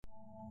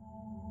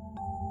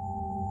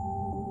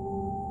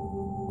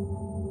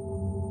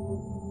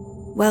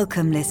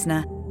Welcome,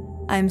 listener.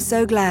 I'm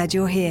so glad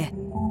you're here.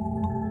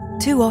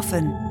 Too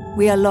often,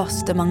 we are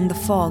lost among the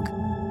fog,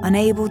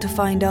 unable to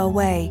find our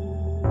way.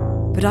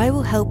 But I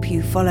will help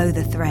you follow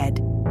the thread.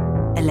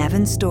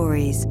 11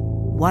 stories,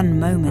 1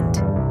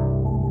 moment.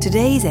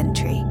 Today's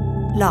entry,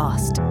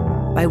 Last,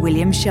 by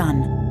William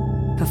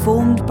Shunn,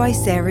 performed by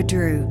Sarah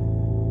Drew.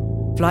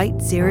 Flight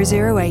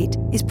 008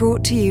 is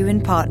brought to you in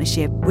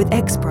partnership with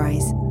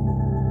X-Prize.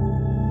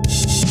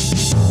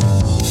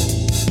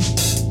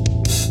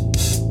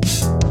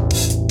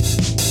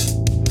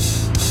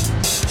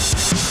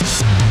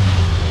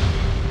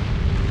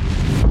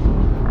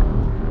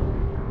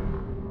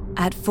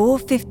 At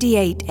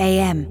 4:58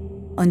 a.m.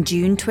 on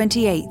June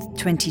 28,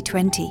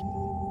 2020,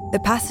 the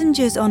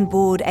passengers on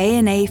board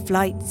ANA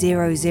Flight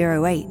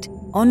 008,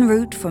 en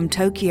route from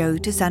Tokyo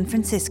to San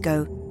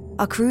Francisco,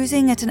 are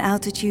cruising at an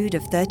altitude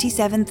of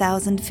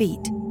 37,000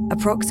 feet,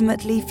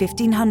 approximately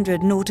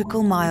 1,500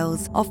 nautical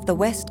miles off the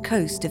west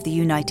coast of the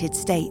United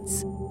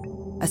States.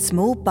 A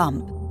small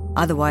bump,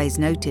 otherwise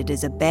noted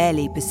as a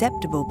barely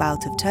perceptible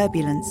bout of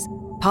turbulence,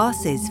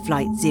 passes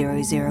Flight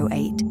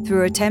 008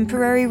 through a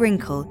temporary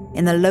wrinkle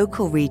in the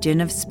local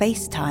region of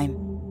space-time.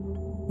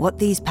 What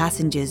these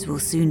passengers will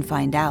soon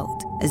find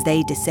out as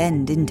they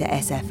descend into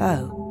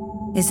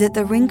SFO is that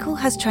the wrinkle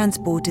has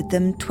transported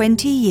them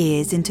 20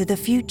 years into the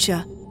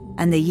future,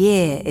 and the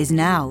year is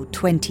now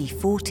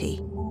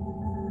 2040.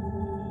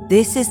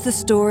 This is the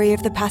story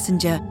of the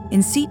passenger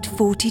in seat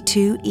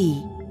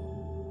 42E.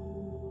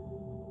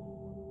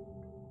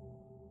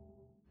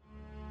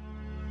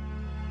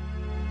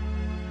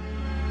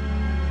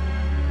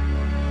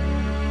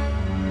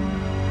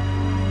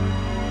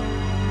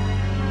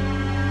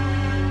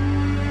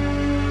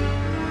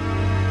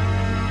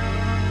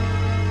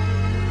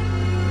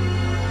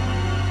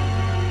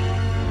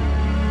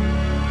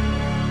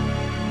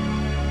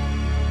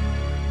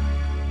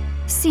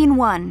 Scene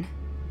 1.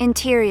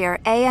 Interior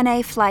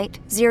ANA Flight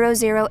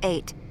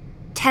 008,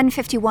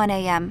 10:51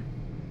 a.m.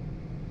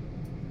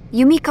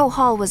 Yumiko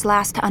Hall was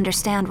last to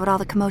understand what all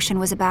the commotion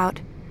was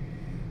about.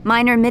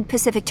 Minor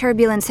mid-Pacific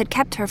turbulence had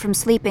kept her from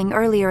sleeping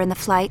earlier in the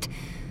flight,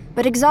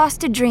 but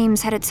exhausted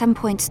dreams had at some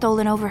point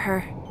stolen over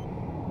her.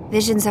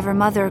 Visions of her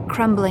mother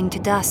crumbling to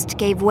dust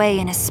gave way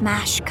in a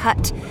smash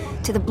cut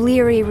to the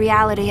bleary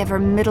reality of her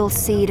middle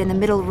seat in the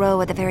middle row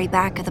at the very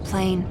back of the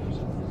plane.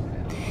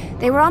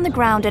 They were on the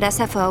ground at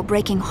SFO,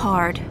 braking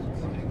hard.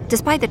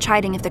 Despite the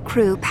chiding of the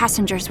crew,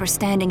 passengers were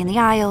standing in the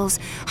aisles,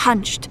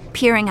 hunched,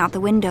 peering out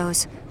the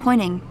windows,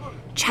 pointing,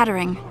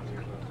 chattering.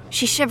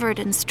 She shivered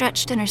and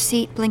stretched in her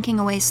seat, blinking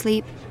away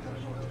sleep.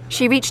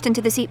 She reached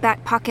into the seat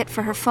back pocket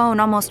for her phone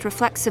almost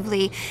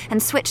reflexively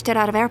and switched it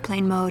out of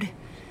airplane mode.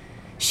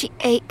 She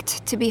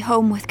ached to be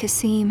home with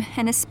Kasim,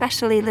 and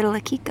especially little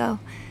Akiko,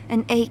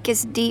 an ache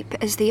as deep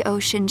as the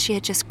ocean she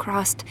had just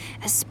crossed,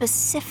 as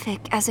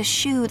specific as a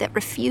shoe that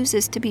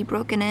refuses to be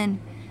broken in.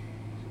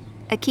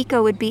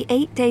 Akiko would be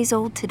 8 days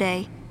old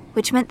today,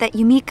 which meant that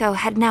Yumiko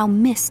had now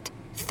missed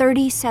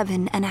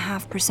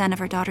 37.5% of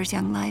her daughter's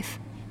young life.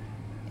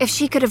 If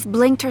she could have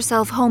blinked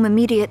herself home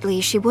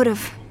immediately, she would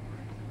have.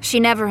 She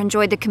never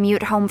enjoyed the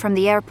commute home from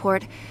the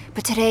airport,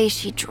 but today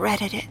she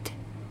dreaded it.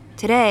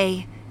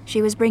 Today,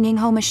 she was bringing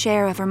home a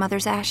share of her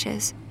mother's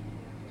ashes.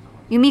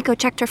 Yumiko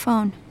checked her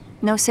phone.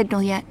 No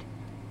signal yet.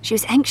 She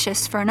was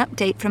anxious for an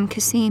update from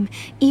Kasim,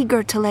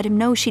 eager to let him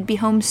know she'd be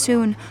home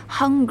soon,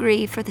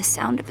 hungry for the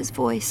sound of his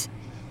voice.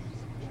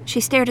 She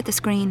stared at the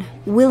screen,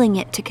 willing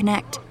it to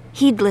connect,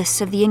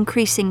 heedless of the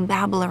increasing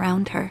babble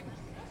around her.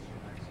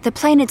 The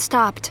plane had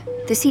stopped.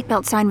 The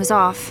seatbelt sign was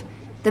off.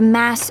 The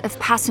mass of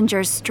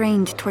passengers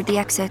strained toward the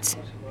exits.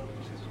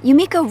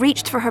 Yumiko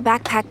reached for her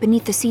backpack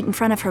beneath the seat in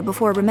front of her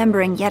before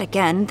remembering yet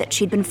again that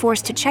she'd been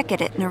forced to check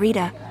it at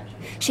Narita.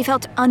 She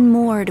felt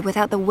unmoored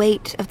without the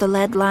weight of the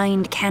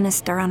lead-lined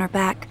canister on her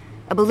back,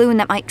 a balloon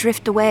that might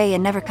drift away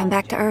and never come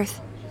back to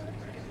Earth.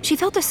 She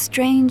felt a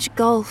strange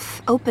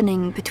gulf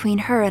opening between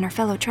her and her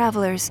fellow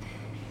travelers.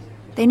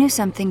 They knew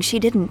something she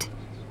didn't.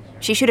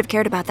 She should have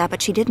cared about that,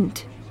 but she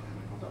didn't.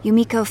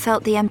 Yumiko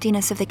felt the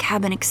emptiness of the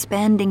cabin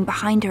expanding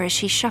behind her as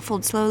she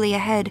shuffled slowly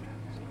ahead.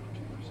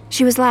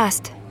 She was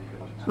last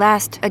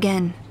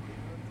again.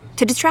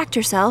 To distract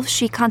herself,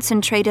 she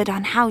concentrated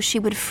on how she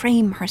would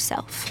frame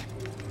herself.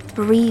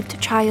 Bereaved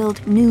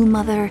child, new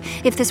mother,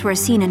 if this were a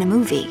scene in a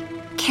movie.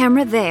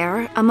 Camera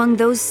there, among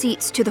those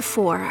seats to the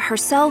fore,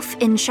 herself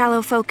in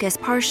shallow focus,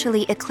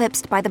 partially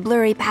eclipsed by the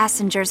blurry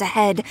passengers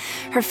ahead,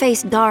 her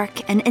face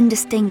dark and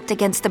indistinct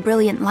against the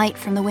brilliant light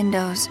from the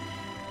windows.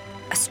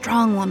 A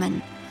strong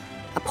woman,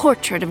 a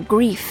portrait of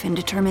grief and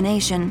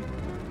determination.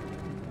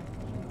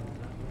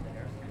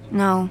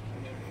 No,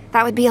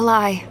 that would be a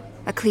lie,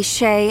 a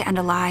cliché and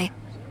a lie.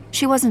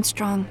 She wasn't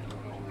strong.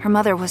 Her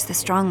mother was the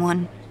strong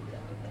one.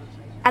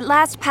 At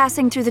last,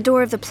 passing through the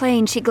door of the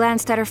plane, she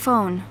glanced at her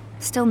phone.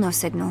 Still no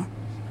signal.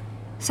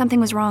 Something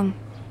was wrong.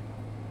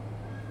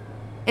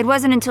 It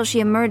wasn't until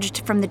she emerged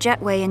from the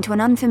jetway into an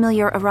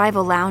unfamiliar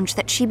arrival lounge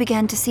that she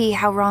began to see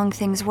how wrong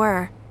things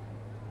were.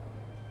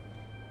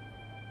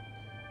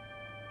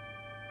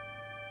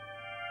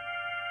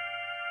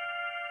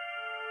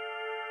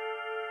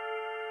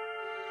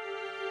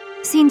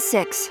 Scene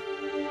 6.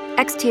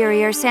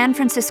 Exterior, San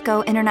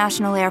Francisco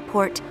International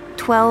Airport,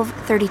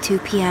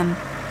 12:32 p.m.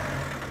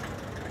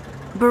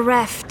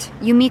 Bereft,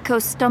 Yumiko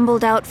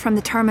stumbled out from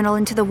the terminal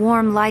into the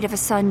warm light of a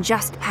sun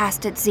just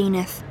past its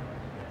zenith.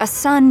 A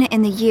sun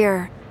in the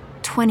year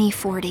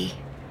 2040.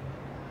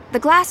 The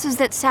glasses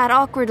that sat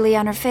awkwardly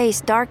on her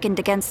face darkened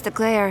against the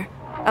glare.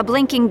 A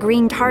blinking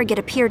green target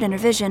appeared in her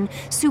vision,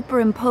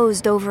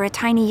 superimposed over a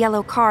tiny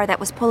yellow car that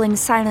was pulling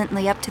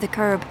silently up to the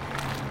curb.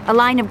 A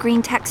line of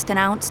green text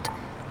announced,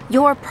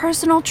 "Your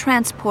personal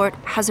transport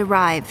has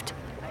arrived."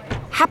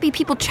 Happy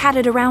people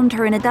chatted around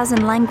her in a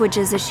dozen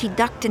languages as she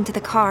ducked into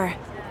the car.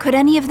 Could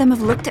any of them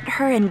have looked at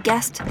her and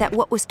guessed that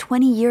what was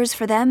 20 years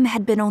for them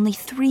had been only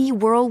 3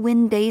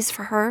 whirlwind days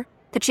for her?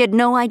 That she had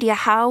no idea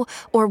how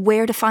or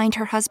where to find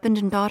her husband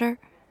and daughter?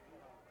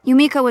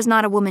 Yumiko was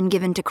not a woman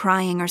given to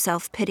crying or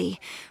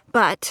self-pity,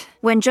 but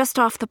when just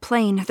off the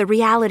plane, the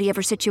reality of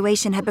her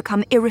situation had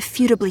become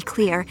irrefutably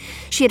clear.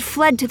 She had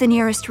fled to the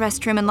nearest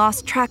restroom and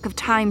lost track of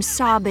time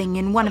sobbing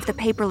in one of the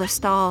paperless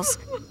stalls.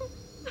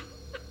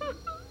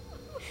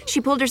 She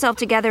pulled herself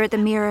together at the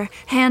mirror,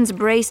 hands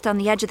braced on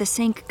the edge of the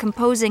sink,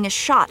 composing a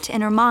shot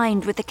in her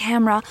mind with the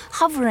camera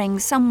hovering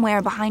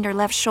somewhere behind her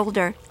left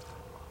shoulder.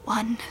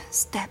 "One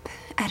step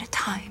at a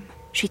time,"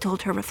 she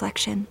told her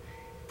reflection,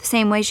 the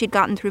same way she'd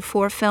gotten through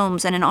 4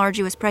 films and an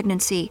arduous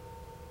pregnancy.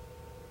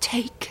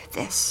 "Take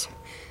this,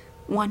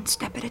 one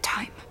step at a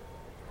time."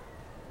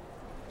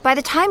 By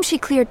the time she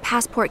cleared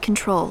passport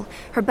control,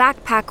 her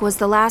backpack was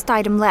the last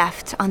item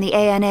left on the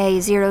ANA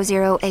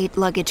 008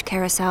 luggage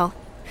carousel.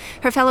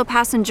 Her fellow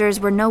passengers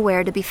were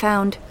nowhere to be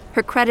found.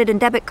 Her credit and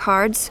debit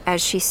cards, as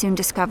she soon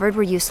discovered,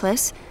 were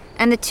useless,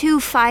 and the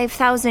 2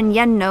 5,000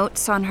 yen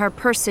notes on her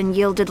person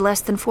yielded less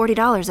than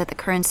 $40 at the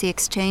currency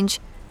exchange.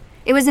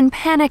 It was in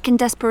panic and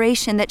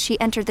desperation that she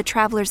entered the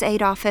Traveler's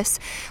Aid office,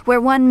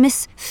 where one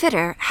Miss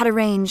Fitter had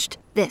arranged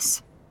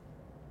this.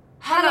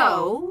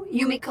 "Hello,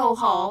 Yumiko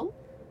Hall,"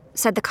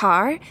 said the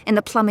car, in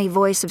the plummy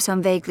voice of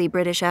some vaguely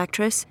British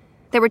actress.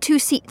 There were 2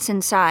 seats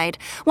inside,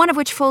 one of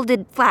which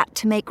folded flat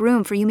to make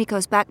room for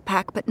Yumiko's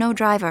backpack, but no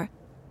driver.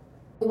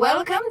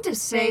 "Welcome to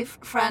Safe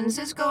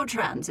Francisco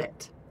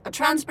Transit, a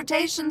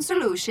transportation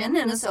solution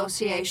in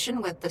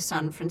association with the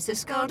San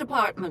Francisco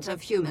Department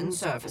of Human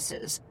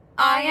Services.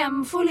 I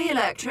am fully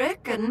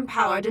electric and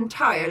powered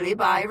entirely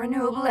by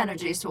renewable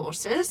energy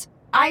sources.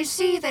 I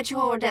see that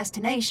your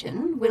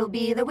destination will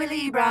be the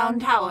Willie Brown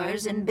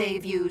Towers in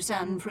Bayview,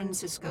 San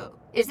Francisco.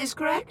 Is this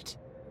correct?"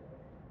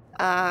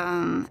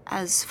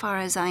 As far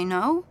as I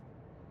know.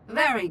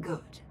 Very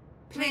good.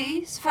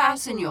 Please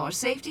fasten your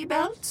safety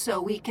belt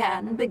so we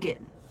can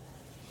begin.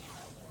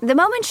 The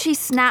moment she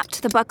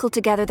snapped the buckle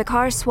together, the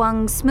car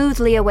swung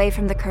smoothly away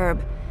from the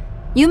curb.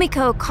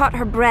 Yumiko caught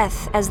her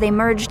breath as they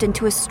merged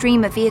into a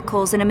stream of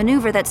vehicles in a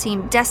maneuver that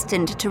seemed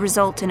destined to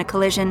result in a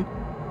collision.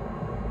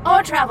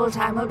 Our travel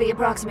time will be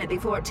approximately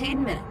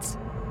 14 minutes.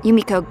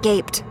 Yumiko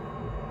gaped.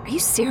 Are you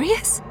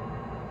serious?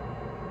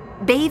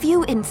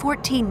 Bayview in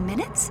 14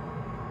 minutes?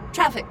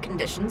 Traffic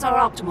conditions are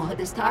optimal at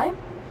this time.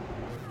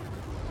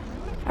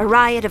 A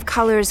riot of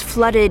colors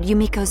flooded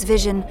Yumiko's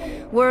vision,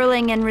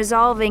 whirling and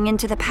resolving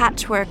into the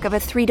patchwork of a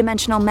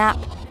 3-dimensional map.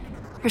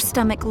 Her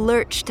stomach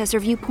lurched as her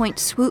viewpoint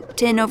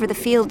swooped in over the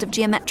field of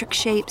geometric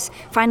shapes,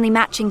 finally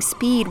matching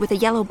speed with a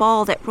yellow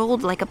ball that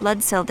rolled like a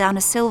blood cell down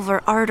a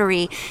silver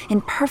artery in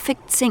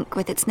perfect sync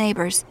with its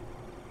neighbors.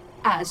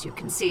 As you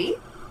can see.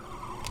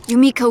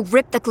 Yumiko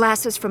ripped the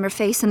glasses from her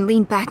face and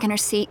leaned back in her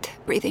seat,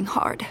 breathing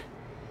hard.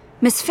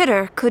 Miss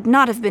Fitter could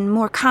not have been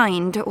more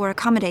kind or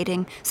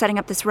accommodating, setting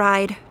up this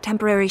ride,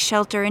 temporary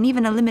shelter, and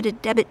even a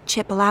limited debit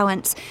chip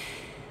allowance.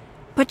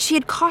 But she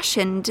had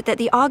cautioned that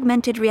the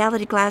augmented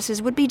reality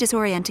glasses would be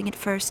disorienting at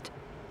first.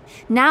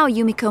 Now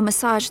Yumiko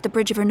massaged the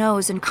bridge of her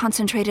nose and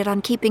concentrated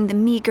on keeping the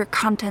meager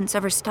contents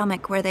of her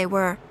stomach where they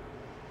were.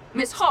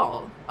 Miss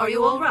Hall, are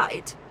you all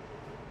right?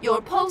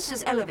 Your pulse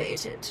is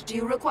elevated. Do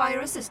you require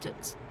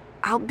assistance?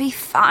 I'll be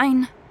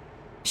fine.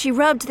 She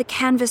rubbed the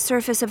canvas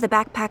surface of the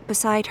backpack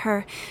beside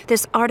her,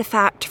 this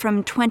artifact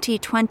from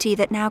 2020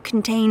 that now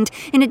contained,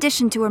 in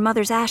addition to her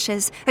mother's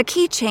ashes, a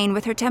keychain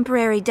with her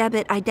temporary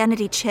debit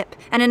identity chip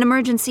and an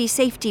emergency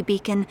safety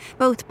beacon,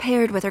 both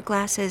paired with her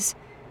glasses.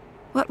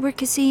 What were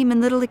Kasim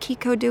and little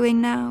Akiko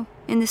doing now,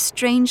 in this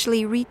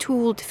strangely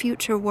retooled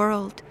future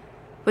world?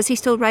 Was he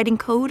still writing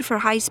code for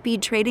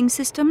high-speed trading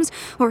systems,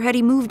 or had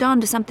he moved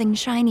on to something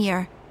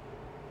shinier?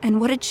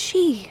 And what had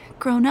she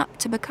grown up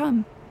to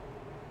become?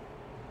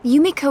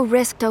 Yumiko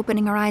risked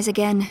opening her eyes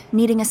again,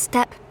 needing a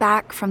step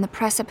back from the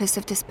precipice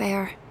of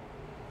despair.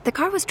 The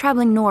car was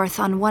traveling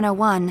north on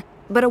 101,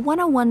 but a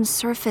 101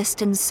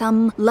 surfaced in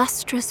some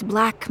lustrous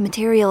black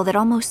material that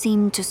almost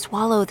seemed to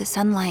swallow the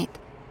sunlight.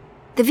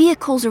 The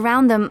vehicles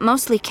around them,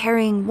 mostly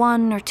carrying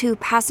 1 or 2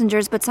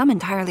 passengers, but some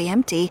entirely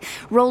empty,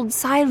 rolled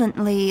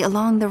silently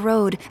along the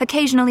road,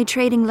 occasionally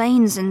trading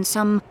lanes in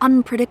some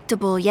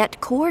unpredictable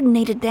yet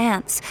coordinated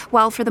dance,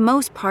 while for the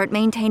most part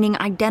maintaining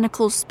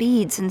identical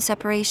speeds and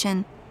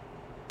separation.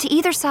 To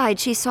either side,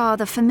 she saw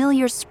the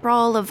familiar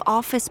sprawl of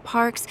office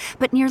parks,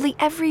 but nearly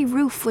every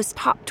roof was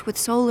topped with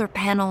solar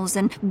panels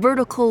and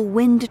vertical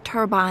wind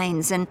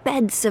turbines and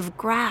beds of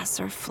grass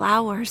or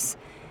flowers.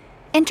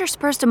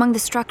 Interspersed among the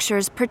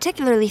structures,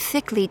 particularly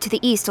thickly to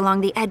the east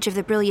along the edge of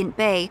the brilliant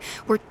bay,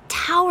 were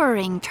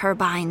towering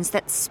turbines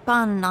that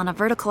spun on a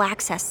vertical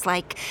axis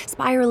like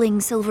spiraling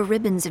silver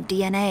ribbons of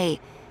DNA.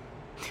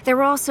 There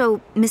were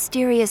also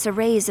mysterious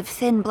arrays of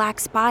thin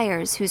black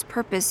spires whose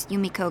purpose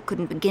Yumiko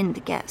couldn't begin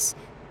to guess.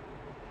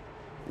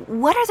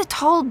 What are the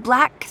tall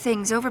black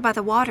things over by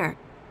the water?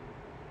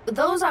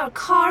 Those are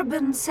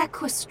carbon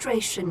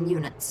sequestration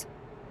units,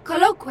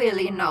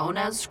 colloquially known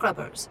as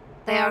scrubbers.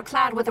 They are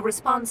clad with a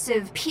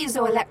responsive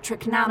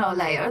piezoelectric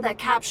nanolayer that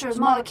captures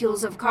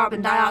molecules of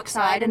carbon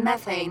dioxide and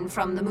methane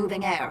from the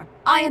moving air.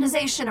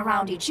 Ionization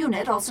around each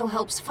unit also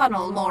helps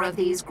funnel more of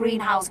these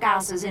greenhouse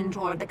gases in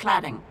toward the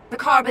cladding. The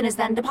carbon is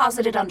then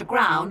deposited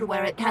underground,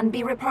 where it can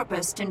be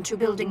repurposed into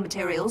building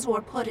materials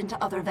or put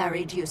into other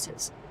varied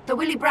uses. The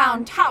Willie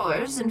Brown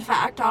Towers, in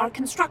fact, are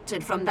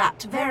constructed from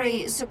that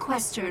very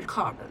sequestered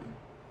carbon.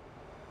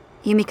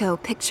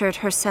 Yumiko pictured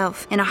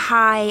herself in a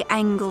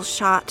high-angle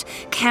shot,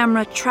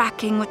 camera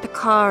tracking with the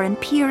car and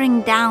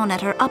peering down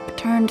at her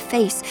upturned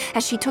face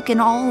as she took in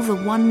all the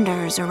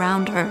wonders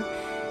around her.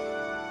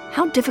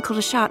 How difficult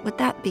a shot would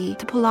that be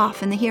to pull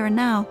off in the here and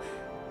now?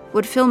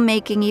 Would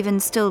filmmaking even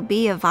still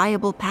be a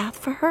viable path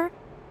for her?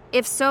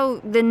 If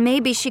so, then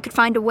maybe she could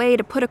find a way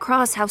to put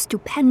across how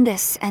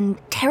stupendous and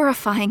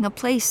terrifying a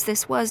place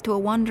this was to a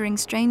wandering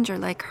stranger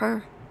like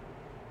her.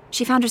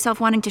 She found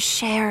herself wanting to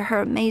share her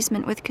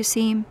amazement with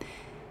Kasim.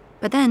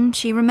 But then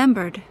she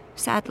remembered,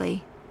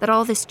 sadly, that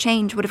all this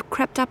change would have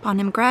crept up on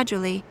him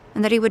gradually,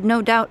 and that he would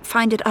no doubt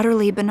find it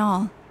utterly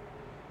banal.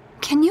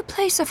 Can you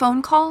place a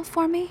phone call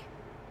for me?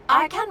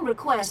 I can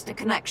request a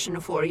connection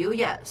for you,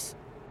 yes.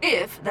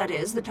 If, that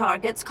is, the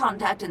target's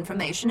contact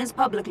information is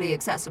publicly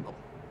accessible.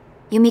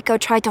 Yumiko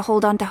tried to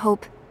hold on to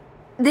hope.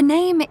 The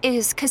name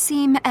is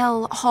Kasim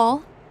L.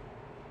 Hall?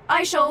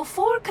 I show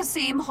 4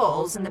 Kasim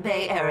halls in the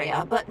Bay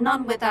Area, but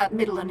none with that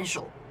middle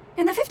initial.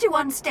 In the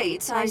 51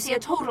 states, I see a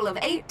total of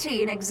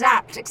 18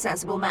 exact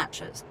accessible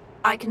matches.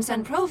 I can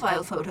send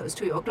profile photos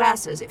to your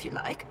glasses if you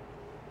like.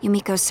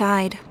 Yumiko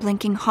sighed,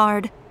 blinking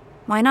hard.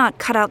 Why not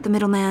cut out the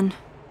middleman?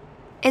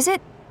 Is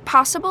it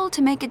possible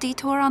to make a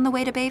detour on the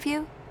way to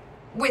Bayview?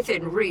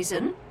 Within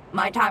reason.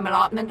 My time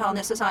allotment on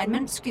this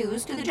assignment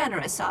skews to the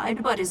generous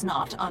side, but is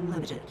not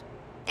unlimited.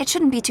 It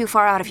shouldn't be too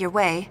far out of your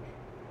way.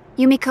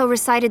 Yumiko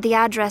recited the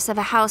address of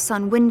a house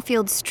on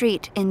Winfield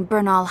Street in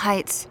Bernal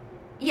Heights.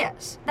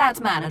 Yes, that's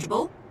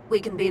manageable. We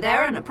can be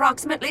there in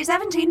approximately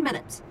 17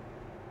 minutes.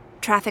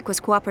 Traffic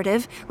was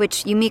cooperative,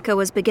 which Yumiko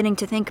was beginning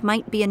to think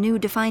might be a new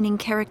defining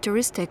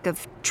characteristic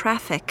of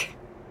traffic.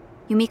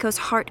 Yumiko's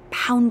heart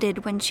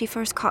pounded when she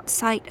first caught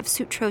sight of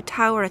Sutro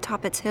Tower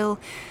atop its hill,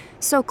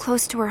 so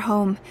close to her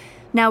home,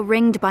 now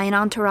ringed by an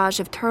entourage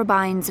of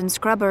turbines and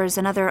scrubbers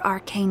and other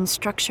arcane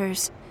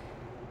structures.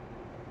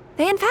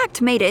 They in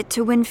fact made it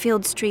to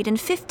Winfield Street in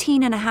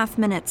 15.5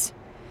 minutes,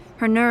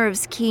 her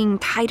nerves keying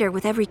tighter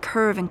with every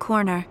curve and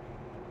corner.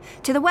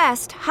 To the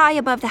west, high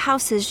above the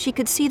houses, she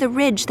could see the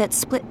ridge that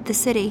split the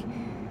city.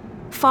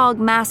 Fog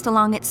massed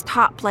along its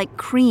top like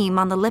cream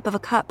on the lip of a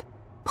cup,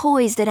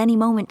 poised at any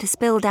moment to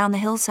spill down the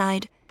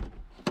hillside.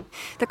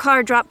 The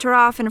car dropped her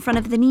off in front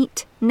of the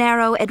neat,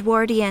 narrow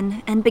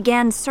Edwardian and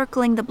began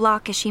circling the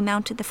block as she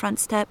mounted the front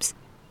steps.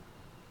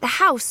 The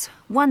house,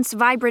 once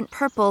vibrant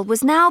purple,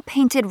 was now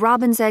painted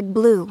robin's egg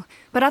blue,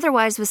 but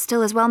otherwise was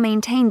still as well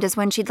maintained as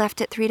when she'd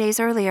left it 3 days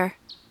earlier.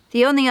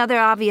 The only other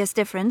obvious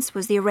difference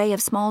was the array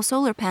of small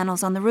solar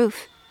panels on the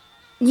roof.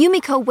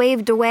 Yumiko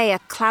waved away a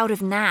cloud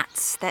of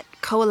gnats that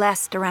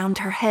coalesced around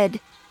her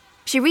head.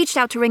 She reached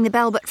out to ring the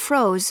bell but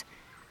froze.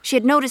 She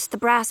had noticed the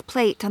brass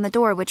plate on the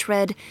door which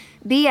read,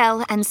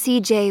 B.L. and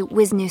C.J.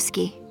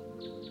 Wisniewski.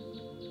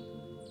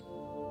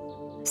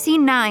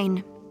 Scene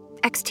 9.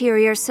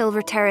 Exterior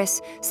Silver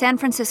Terrace, San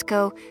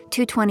Francisco,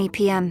 2:20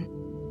 p.m.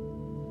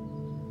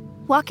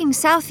 Walking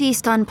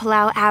southeast on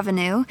Palau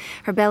Avenue,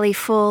 her belly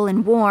full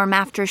and warm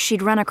after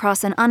she'd run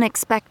across an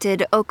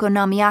unexpected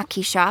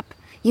okonomiyaki shop,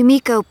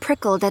 Yumiko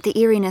prickled at the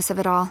eeriness of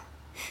it all.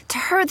 To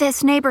her,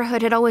 this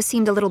neighborhood had always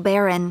seemed a little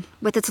barren,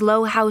 with its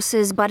low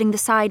houses butting the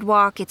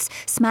sidewalk, its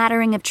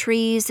smattering of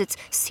trees, its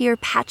sere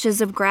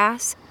patches of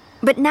grass.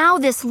 But now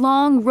this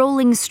long,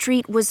 rolling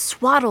street was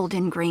swaddled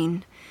in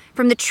green.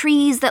 From the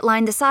trees that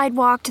lined the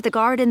sidewalk to the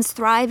gardens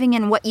thriving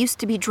in what used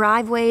to be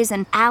driveways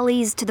and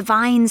alleys to the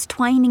vines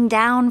twining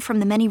down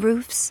from the many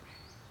roofs.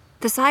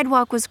 The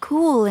sidewalk was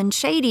cool and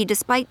shady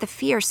despite the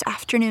fierce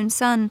afternoon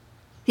sun.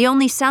 The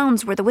only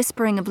sounds were the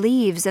whispering of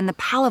leaves and the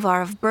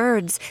palaver of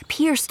birds,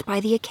 pierced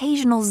by the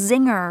occasional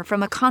zinger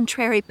from a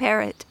contrary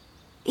parrot.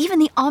 Even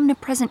the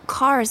omnipresent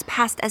cars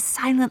passed as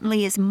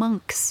silently as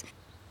monks.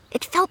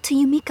 It felt to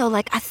Yumiko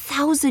like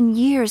 1,000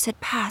 years had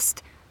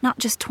passed, not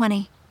just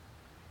 20.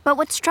 But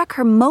what struck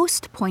her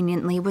most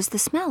poignantly was the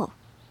smell.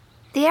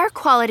 The air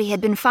quality had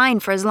been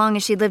fine for as long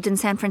as she lived in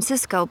San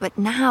Francisco, but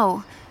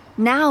now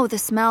the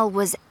smell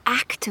was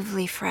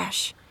actively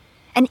fresh.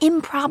 an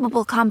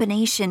improbable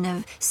combination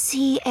of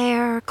sea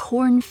air,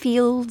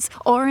 cornfields,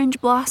 orange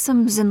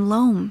blossoms, and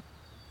loam.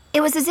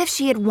 It was as if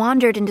she had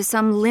wandered into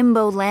some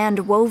limbo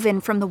land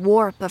woven from the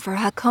warp of her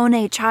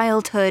Hakone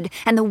childhood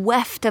and the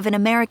weft of an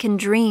American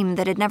dream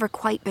that had never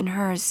quite been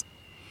hers.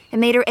 It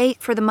made her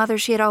ache for the mother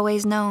she had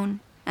always known,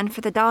 and for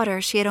the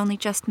daughter she had only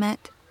just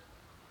met.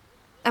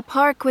 A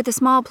park with a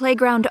small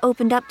playground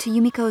opened up to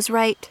Yumiko's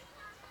right.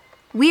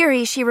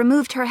 Weary, she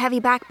removed her heavy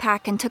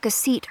backpack and took a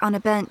seat on a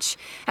bench,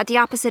 at the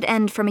opposite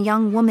end from a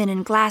young woman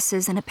in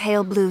glasses and a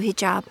pale blue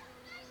hijab.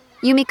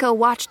 Yumiko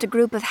watched a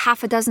group of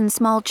 6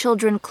 small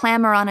children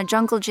clamor on a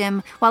jungle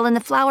gym, while in the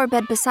flower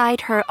bed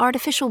beside her,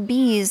 artificial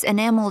bees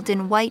enameled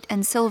in white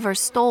and silver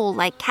stole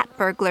like cat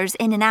burglars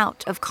in and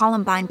out of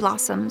columbine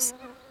blossoms.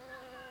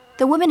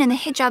 The woman in the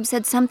hijab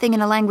said something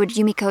in a language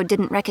Yumiko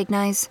didn't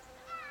recognize.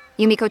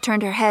 Yumiko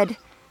turned her head.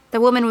 The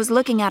woman was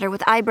looking at her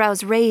with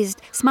eyebrows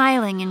raised,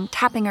 smiling and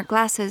tapping her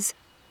glasses.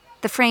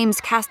 The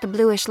frames cast a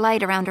bluish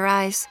light around her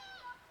eyes.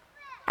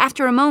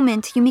 After a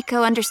moment,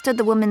 Yumiko understood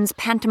the woman's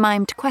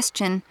pantomimed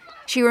question.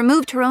 She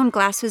removed her own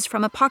glasses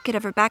from a pocket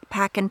of her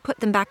backpack and put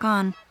them back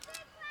on.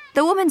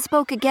 The woman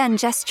spoke again,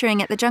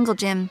 gesturing at the jungle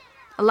gym.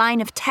 A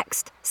line of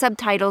text,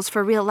 subtitles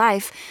for real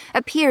life,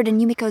 appeared in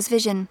Yumiko's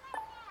vision.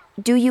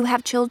 "Do you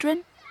have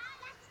children?"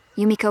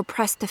 Yumiko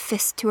pressed a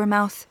fist to her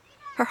mouth.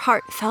 Her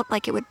heart felt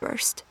like it would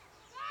burst.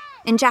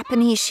 In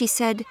Japanese, she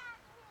said,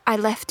 "I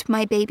left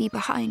my baby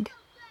behind,"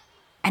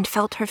 and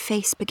felt her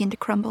face begin to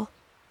crumble.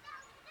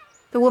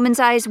 The woman's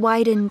eyes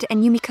widened,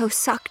 and Yumiko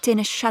sucked in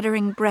a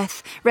shuddering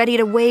breath, ready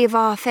to wave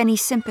off any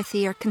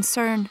sympathy or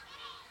concern.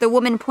 The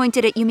woman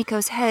pointed at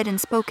Yumiko's head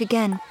and spoke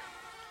again.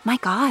 "My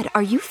God,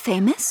 are you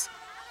famous?"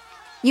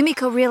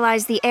 Yumiko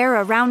realized the air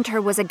around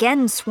her was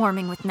again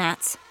swarming with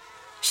gnats.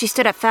 She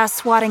stood up fast,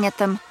 swatting at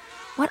them.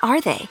 "What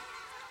are they?"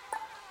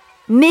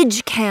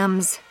 "Midge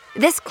cams.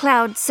 This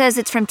cloud says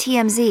it's from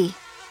TMZ."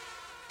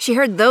 She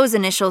heard those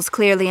initials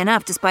clearly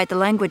enough despite the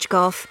language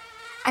gulf.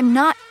 "I'm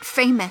not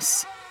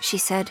famous," she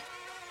said.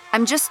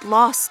 "I'm just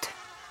lost."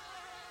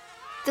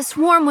 The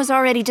swarm was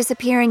already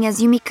disappearing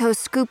as Yumiko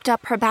scooped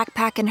up her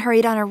backpack and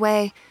hurried on her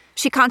way.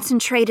 She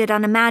concentrated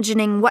on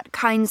imagining what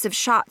kinds of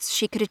shots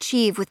she could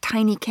achieve with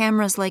tiny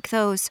cameras like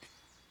those.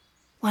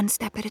 One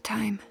step at a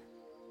time.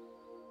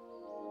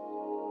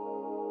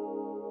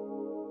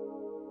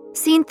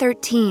 Scene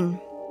 13.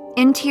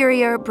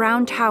 Interior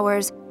Brown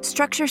Towers,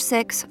 Structure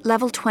 6,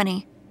 Level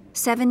 20,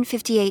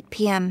 7:58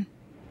 p.m.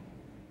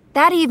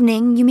 That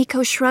evening,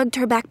 Yumiko shrugged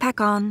her backpack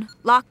on,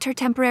 locked her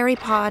temporary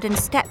pod, and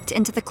stepped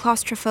into the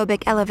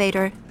claustrophobic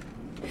elevator.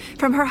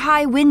 From her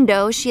high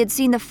window, she had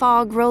seen the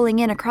fog rolling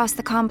in across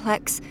the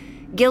complex,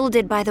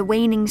 gilded by the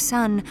waning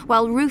sun,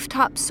 while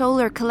rooftop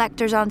solar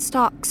collectors on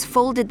stalks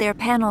folded their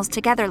panels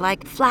together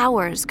like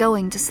flowers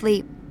going to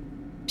sleep.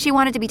 She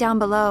wanted to be down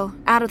below,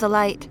 out of the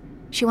light.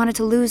 She wanted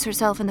to lose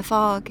herself in the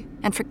fog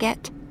and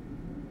forget.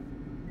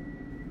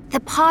 The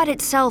pod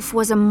itself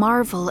was a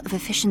marvel of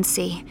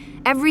efficiency.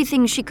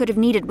 Everything she could have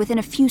needed within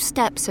a few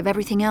steps of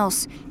everything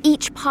else.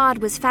 Each pod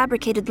was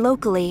fabricated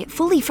locally,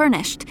 fully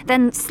furnished,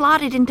 then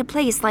slotted into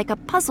place like a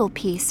puzzle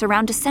piece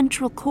around a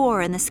central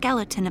core in the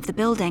skeleton of the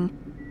building.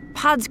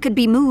 Pods could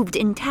be moved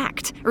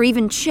intact, or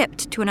even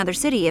shipped to another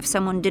city if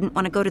someone didn't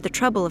want to go to the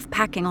trouble of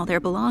packing all their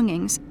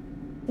belongings.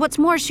 What's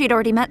more, she'd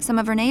already met some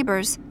of her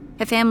neighbors.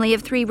 A family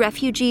of 3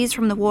 refugees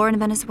from the war in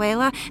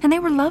Venezuela, and they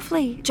were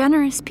lovely,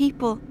 generous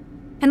people.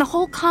 And the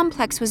whole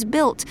complex was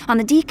built on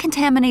the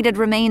decontaminated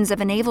remains of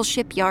a naval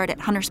shipyard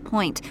at Hunters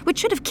Point, which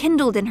should have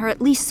kindled in her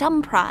at least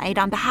some pride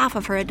on behalf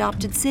of her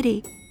adopted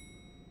city.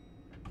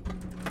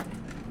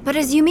 But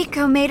as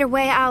Yumiko made her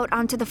way out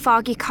onto the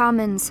foggy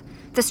commons,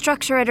 the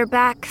structure at her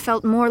back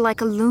felt more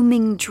like a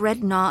looming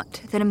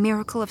dreadnought than a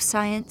miracle of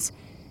science.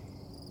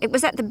 It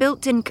was at the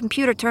built-in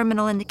computer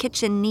terminal in the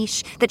kitchen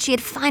niche that she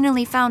had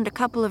finally found a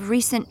couple of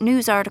recent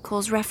news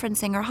articles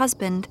referencing her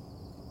husband.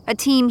 A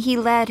team he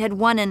led had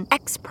won an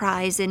X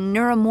Prize in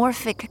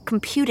neuromorphic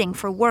computing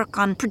for work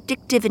on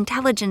predictive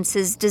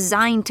intelligences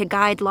designed to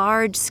guide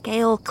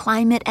large-scale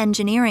climate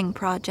engineering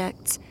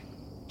projects.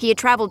 He had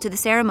traveled to the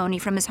ceremony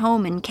from his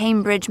home in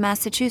Cambridge,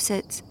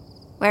 Massachusetts,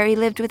 where he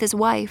lived with his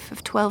wife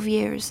of 12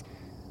 years,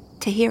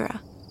 Tahira.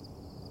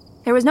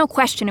 There was no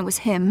question it was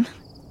him.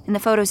 In the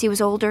photos, he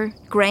was older,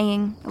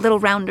 graying, a little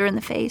rounder in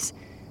the face,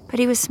 but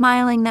he was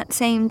smiling that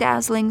same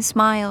dazzling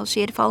smile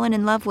she had fallen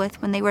in love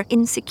with when they were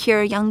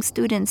insecure young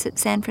students at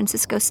San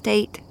Francisco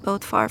State,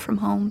 both far from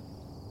home.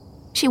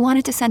 She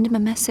wanted to send him a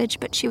message,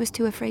 but she was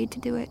too afraid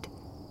to do it.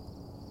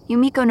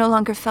 Yumiko no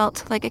longer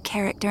felt like a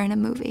character in a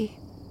movie.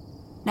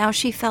 Now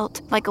she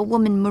felt like a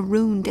woman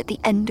marooned at the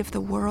end of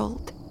the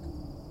world.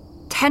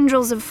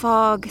 Tendrils of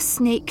fog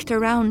snaked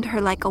around her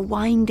like a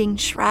winding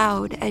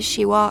shroud as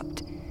she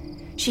walked.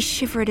 She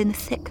shivered in the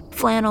thick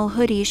flannel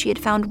hoodie she had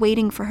found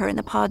waiting for her in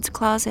the pod's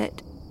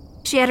closet.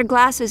 She had her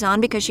glasses on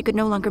because she could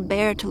no longer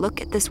bear to look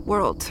at this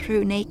world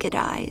through naked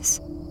eyes.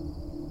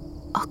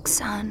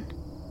 "Oksan,"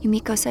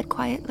 Yumiko said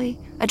quietly,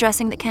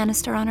 addressing the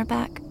canister on her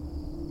back.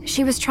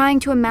 She was trying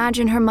to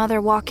imagine her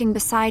mother walking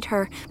beside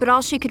her, but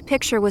all she could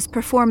picture was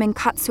performing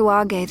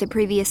katsuage the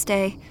previous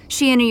day.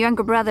 She and her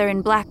younger brother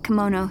in black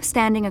kimono,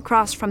 standing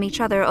across from each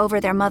other over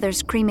their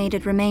mother's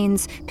cremated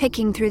remains,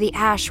 picking through the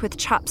ash with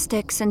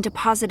chopsticks and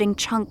depositing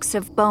chunks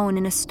of bone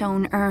in a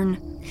stone urn.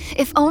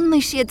 If only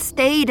she had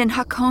stayed in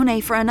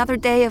Hakone for another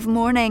day of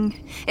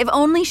mourning. If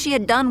only she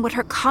had done what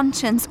her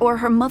conscience or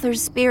her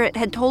mother's spirit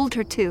had told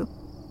her to.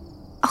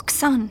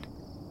 Oksan,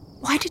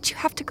 why did you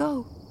have to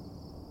go?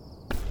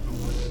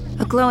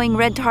 A glowing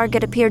red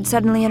target appeared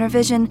suddenly in her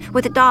vision,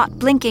 with a dot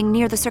blinking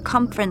near the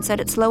circumference at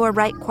its lower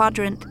right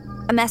quadrant.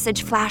 A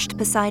message flashed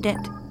beside it.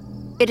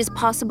 It is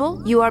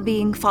possible you are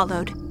being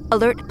followed.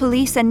 Alert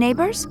police and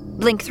neighbors?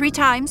 Blink 3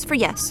 times for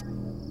yes.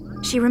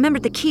 She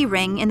remembered the key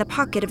ring in the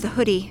pocket of the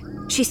hoodie.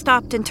 She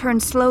stopped and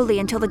turned slowly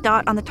until the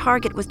dot on the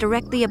target was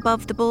directly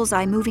above the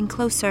bullseye, moving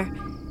closer.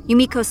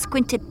 Yumiko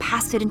squinted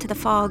past it into the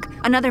fog.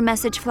 Another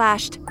message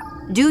flashed.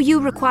 Do you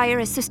require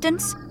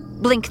assistance?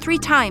 Blink 3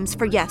 times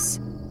for yes.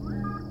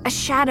 A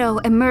shadow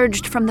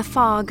emerged from the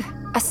fog,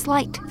 a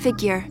slight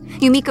figure.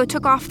 Yumiko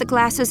took off the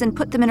glasses and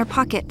put them in her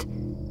pocket.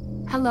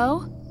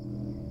 Hello?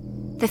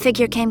 The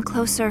figure came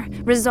closer,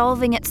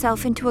 resolving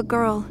itself into a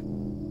girl.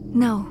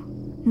 No,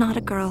 not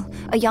a girl,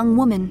 a young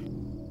woman.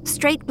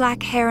 Straight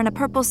black hair and a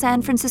purple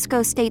San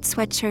Francisco State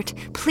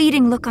sweatshirt,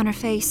 pleading look on her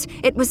face.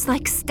 It was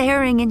like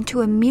staring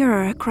into a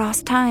mirror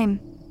across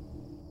time.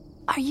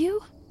 Are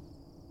you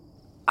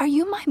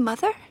my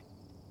mother?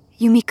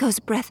 Yumiko's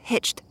breath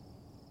hitched.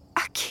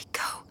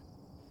 Akiko.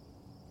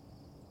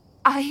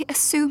 I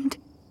assumed.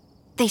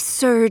 They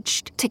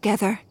surged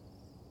together.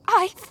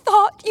 I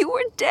thought you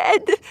were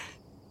dead.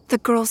 The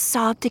girl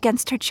sobbed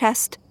against her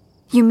chest.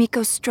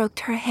 Yumiko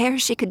stroked her hair.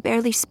 She could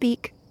barely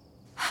speak.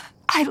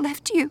 I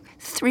left you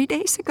 3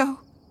 days ago.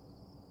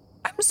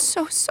 I'm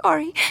so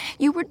sorry.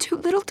 You were too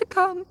little to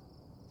come.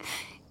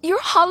 Your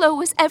hollow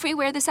was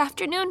everywhere this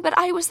afternoon, but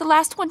I was the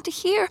last one to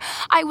hear.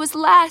 I was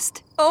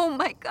last. Oh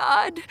my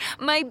God,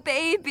 my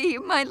baby,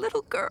 my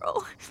little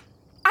girl.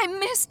 I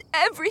missed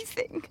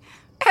everything.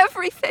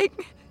 Everything.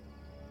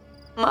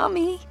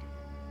 Mommy,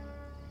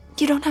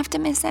 you don't have to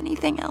miss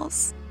anything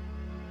else.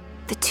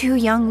 The 2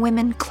 young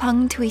women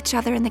clung to each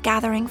other in the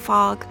gathering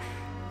fog,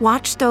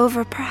 watched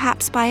over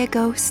perhaps by a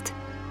ghost.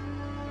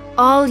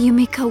 All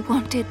Yumiko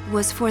wanted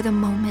was for the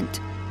moment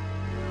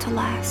to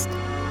last.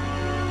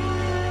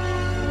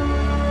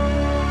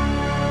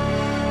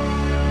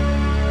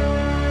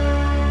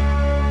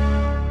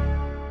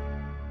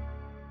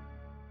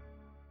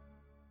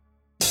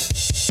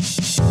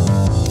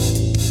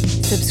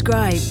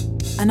 Subscribe,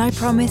 and I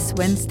promise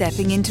when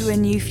stepping into a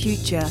new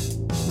future,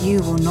 you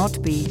will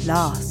not be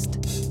last.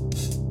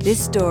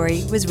 This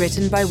story was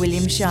written by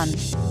William Shunn,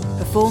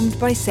 performed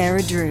by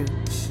Sarah Drew.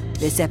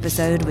 This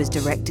episode was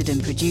directed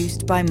and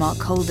produced by Mark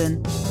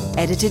Holden,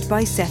 edited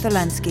by Seth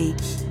Olansky,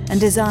 and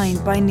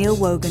designed by Neil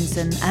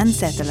Woganson and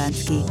Seth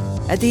Olansky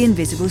at the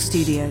Invisible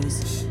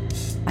Studios.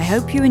 I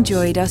hope you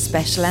enjoyed our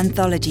special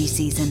anthology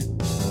season.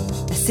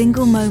 A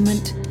single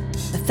moment,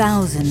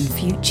 1,000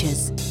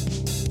 futures.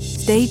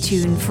 Stay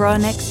tuned for our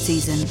next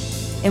season,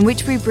 in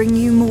which we bring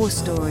you more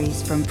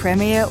stories from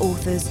premier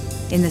authors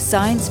in the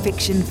science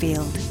fiction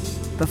field,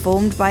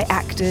 performed by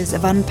actors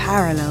of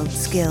unparalleled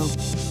skill.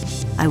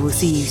 I will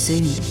see you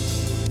soon.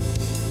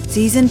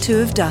 Season 2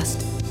 of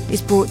Dust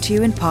is brought to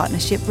you in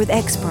partnership with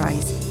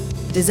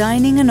XPRIZE,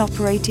 designing and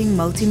operating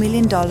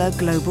multi-million-dollar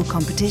global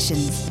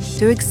competitions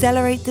to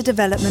accelerate the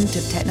development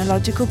of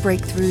technological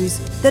breakthroughs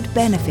that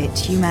benefit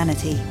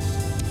humanity.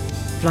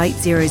 Flight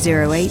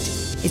 008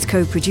 is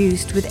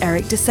co-produced with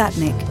Eric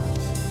Desatnik.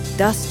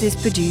 Dust is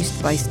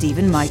produced by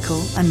Stephen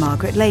Michael and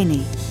Margaret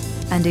Laney,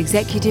 and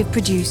executive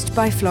produced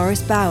by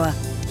Floris Bauer,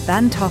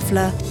 Van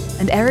Toffler,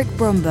 and Eric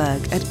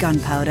Bromberg at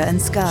Gunpowder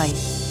and Sky.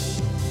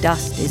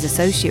 Dust is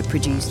associate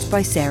produced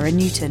by Sarah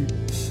Newton.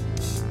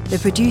 The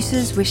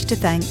producers wish to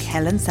thank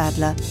Helen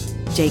Sadler,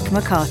 Jake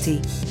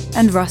McCarty,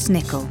 and Russ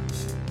Nickel.